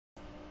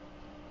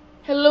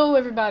Hello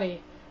everybody,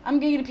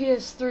 I'm Giga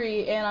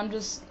PS3 and I'm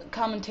just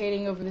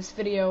commentating over this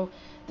video.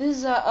 This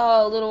is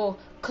a little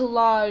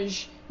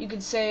collage, you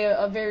could say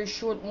a very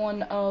short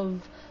one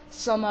of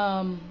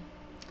some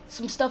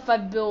stuff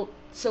I've built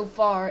so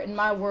far in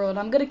my world.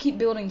 I'm gonna keep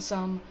building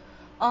some.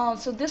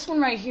 So this one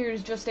right here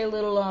is just a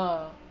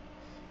little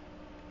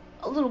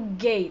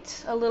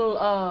gate, a little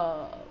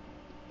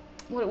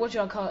what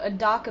y'all call it? A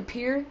dock, a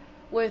pier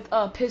with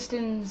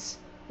pistons,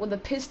 with a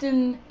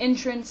piston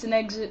entrance and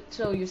exit,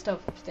 so your stuff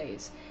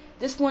stays.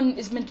 This one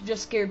is meant to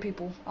just scare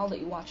people. I'll let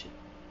you watch it.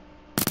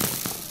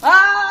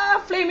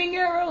 Ah, flaming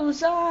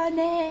arrows! And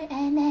then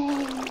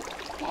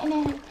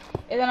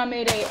I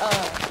made a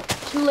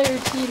 2-layer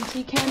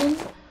TNT cannon.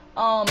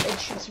 It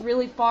shoots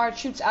really far. It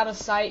shoots out of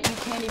sight. You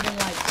can't even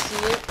like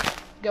see it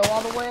go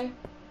all the way.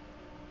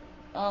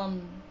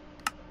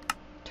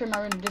 Turn my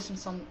render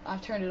distance on.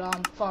 I've turned it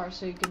on far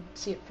so you can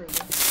see it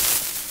further.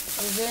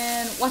 And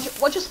then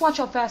just watch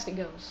how fast it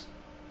goes.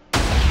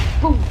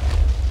 Boom!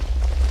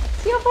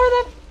 See how far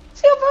that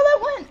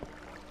went?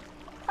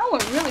 That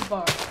went really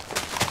far.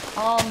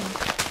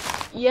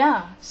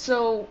 Yeah.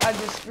 So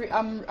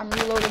I'm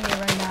reloading it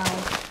right now,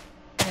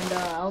 and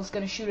I was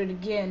gonna shoot it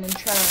again and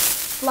try to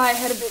fly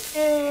ahead of it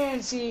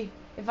and see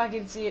if I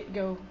can see it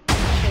go.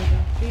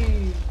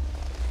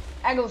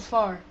 That goes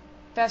far,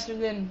 faster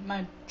than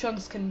my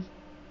chunks can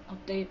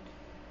update.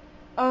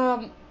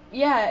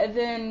 Yeah, and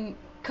then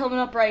coming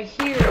up right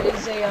here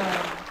is a, I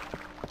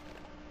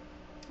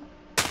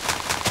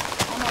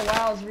don't know why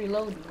I was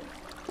reloading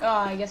it.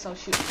 I guess I'll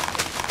shoot it.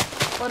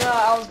 But,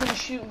 I was gonna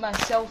shoot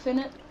myself in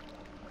it,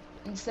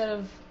 instead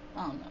of,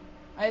 I don't know.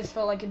 I just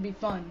felt like it'd be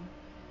fun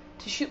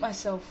to shoot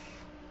myself,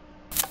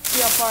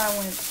 see how far I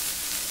went.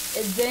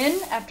 And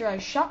then, after I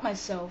shot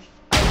myself,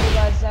 I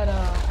realized that,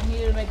 I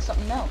needed to make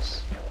something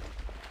else.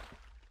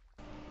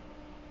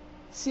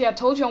 See, I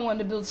told you I wanted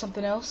to build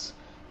something else.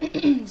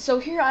 So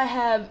here I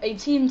have a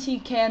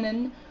TNT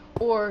cannon,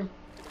 or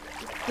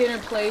dinner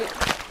plate.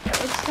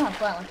 It's kind of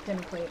flat like a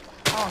dinner plate.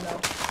 I don't know.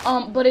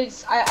 But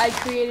I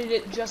created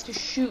it just to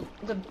shoot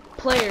the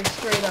player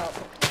straight up.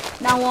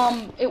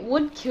 Now, it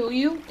would kill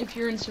you if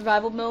you're in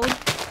survival mode.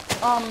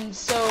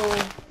 So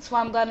that's why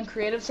I'm glad I'm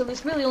creative. So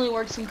this really only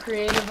works in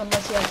creative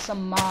unless you have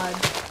some mod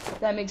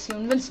that makes you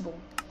invincible.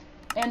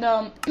 And,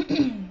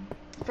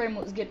 frame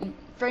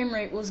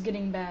rate was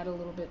getting bad a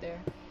little bit there.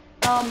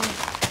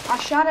 I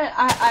shot it.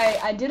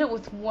 I did it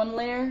with 1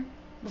 layer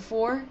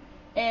before,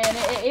 and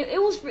it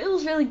was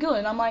really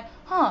good. I'm like,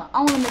 I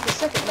want to make a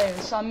 2nd layer,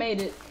 so I made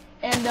it,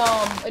 and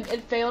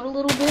it failed a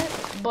little bit,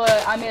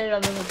 but I made it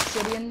out of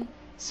obsidian,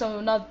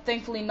 so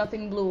thankfully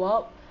nothing blew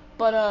up.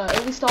 But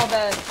at least all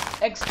that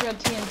extra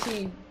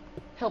TNT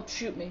helped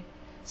shoot me.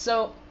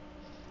 So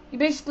you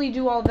basically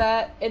do all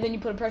that, and then you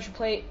put a pressure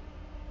plate,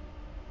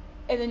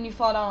 and then you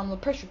fall down on the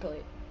pressure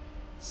plate.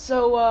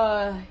 So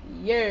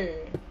yeah.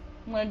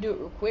 I'm gonna do it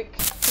real quick.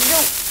 Here we go.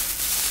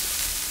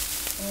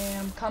 And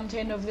I'm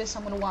commentating over this.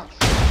 I'm gonna watch.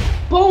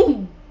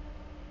 Boom!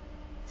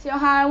 See how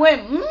high I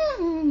went?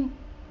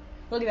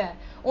 Look at that.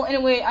 Well,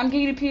 anyway, I'm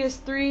Giga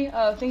PS3.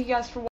 Thank you guys for watching.